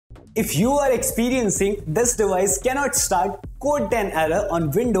If you are experiencing this device cannot start code 10 error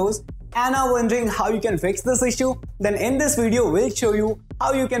on Windows and are wondering how you can fix this issue, then in this video we'll show you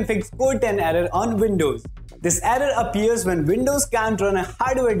how you can fix code 10 error on Windows. This error appears when Windows can't run a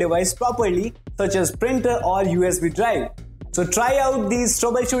hardware device properly, such as printer or USB drive. So try out these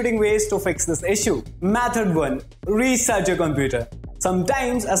troubleshooting ways to fix this issue. Method 1. Restart your computer.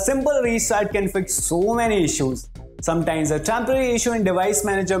 Sometimes a simple restart can fix so many issues. Sometimes a temporary issue in Device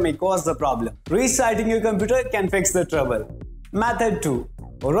Manager may cause the problem. Restarting your computer can fix the trouble. Method 2.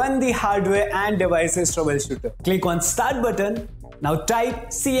 Run the hardware and devices troubleshooter. Click on Start button. Now type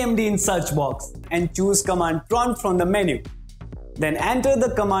CMD in search box and choose command prompt from the menu. Then enter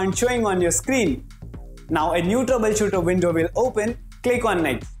the command showing on your screen. Now a new troubleshooter window will open. Click on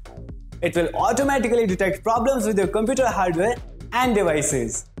Next. It will automatically detect problems with your computer hardware and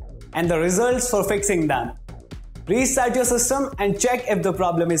devices and the results for fixing them. Restart your system and check if the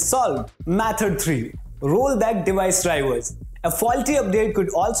problem is solved. Method 3. Roll back device drivers. A faulty update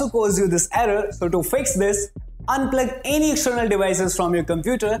could also cause you this error, so to fix this, unplug any external devices from your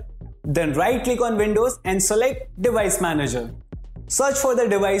computer, then right-click on Windows and select Device Manager. Search for the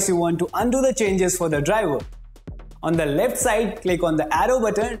device you want to undo the changes for the driver. On the left side, click on the arrow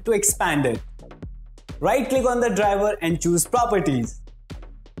button to expand it. Right-click on the driver and choose Properties.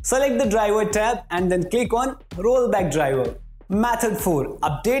 Select the driver tab and then click on Rollback Driver. Method 4.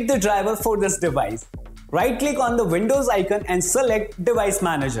 Update the driver for this device. Right-click on the Windows icon and select Device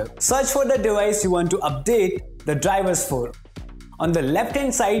Manager. Search for the device you want to update the drivers for. On the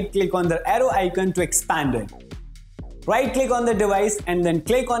left-hand side, click on the arrow icon to expand it. Right-click on the device and then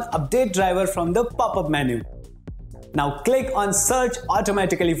click on Update Driver from the pop-up menu. Now click on Search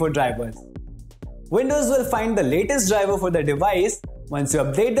automatically for drivers. Windows will find the latest driver for the device. Once you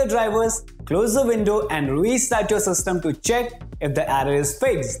update the drivers, close the window and restart your system to check if the error is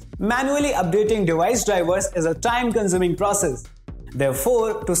fixed. Manually updating device drivers is a time-consuming process.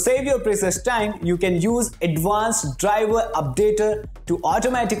 Therefore, to save your precious time, you can use Advanced Driver Updater to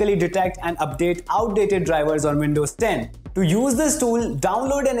automatically detect and update outdated drivers on Windows 10. To use this tool,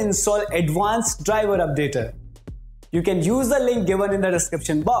 download and install Advanced Driver Updater. You can use the link given in the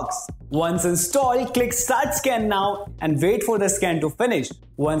description box. Once installed, click Start Scan Now and wait for the scan to finish.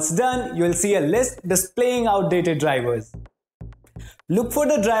 Once done, you will see a list displaying outdated drivers. Look for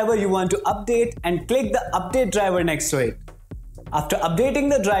the driver you want to update and click the Update driver next to it. After updating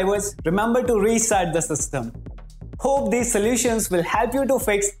the drivers, remember to restart the system. Hope these solutions will help you to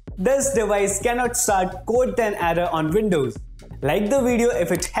fix this device cannot start code 10 error on Windows. Like the video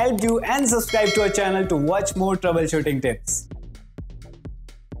if it helped you and subscribe to our channel to watch more troubleshooting tips.